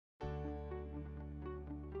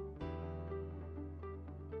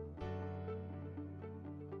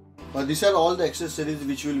These are all the accessories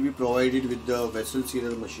which will be provided with the vessel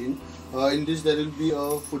sealer machine. In this there will be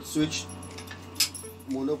a foot switch,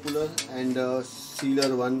 monopolar and a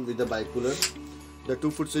sealer one with the bipolar. The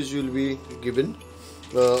 2 foot switch will be given.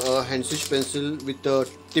 A hand switch pencil with a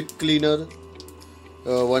tip cleaner,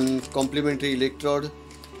 1 complementary electrode.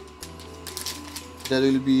 There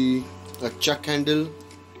will be a chuck handle,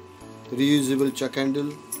 reusable chuck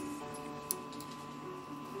handle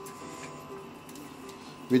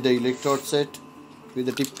with the electrode set with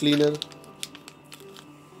the tip cleaner.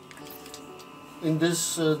 In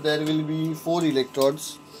this there will be 4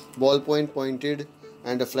 electrodes, ballpoint, pointed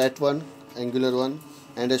and a flat one, angular one,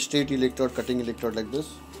 and a straight electrode, cutting electrode like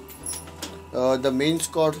this. The main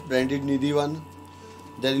Scott branded Nidhi one.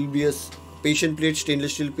 There will be a patient plate,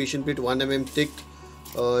 stainless steel patient plate 1 mm thick.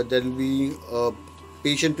 There will be a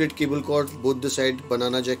patient plate cable cord, both the side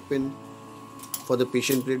banana jack pin for the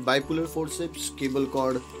patient plate. Bipolar forceps, cable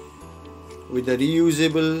cord with a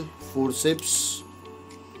reusable forceps,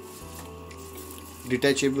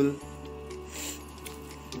 detachable.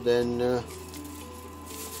 Then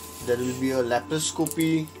there will be a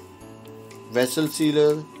laparoscopy vessel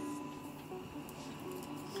sealer,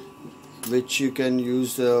 which you can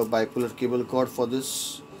use the bipolar cable cord for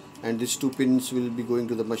this, and these 2 pins will be going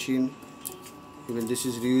to the machine. Even this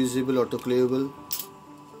is reusable, autoclavable.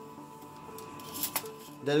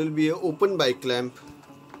 There will be an open bike clamp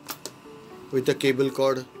with a cable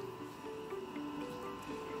cord.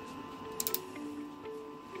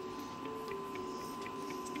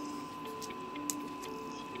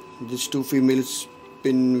 These 2 female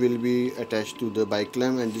pin will be attached to the bike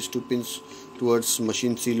clamp, and these 2 pins towards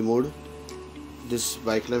machine seal mode. This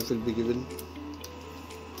bike clamp will be given.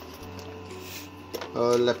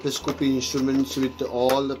 Laparoscopy instruments with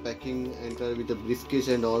all the packing and with the briefcase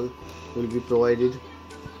and all will be provided.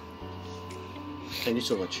 Thank you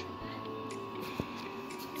so much.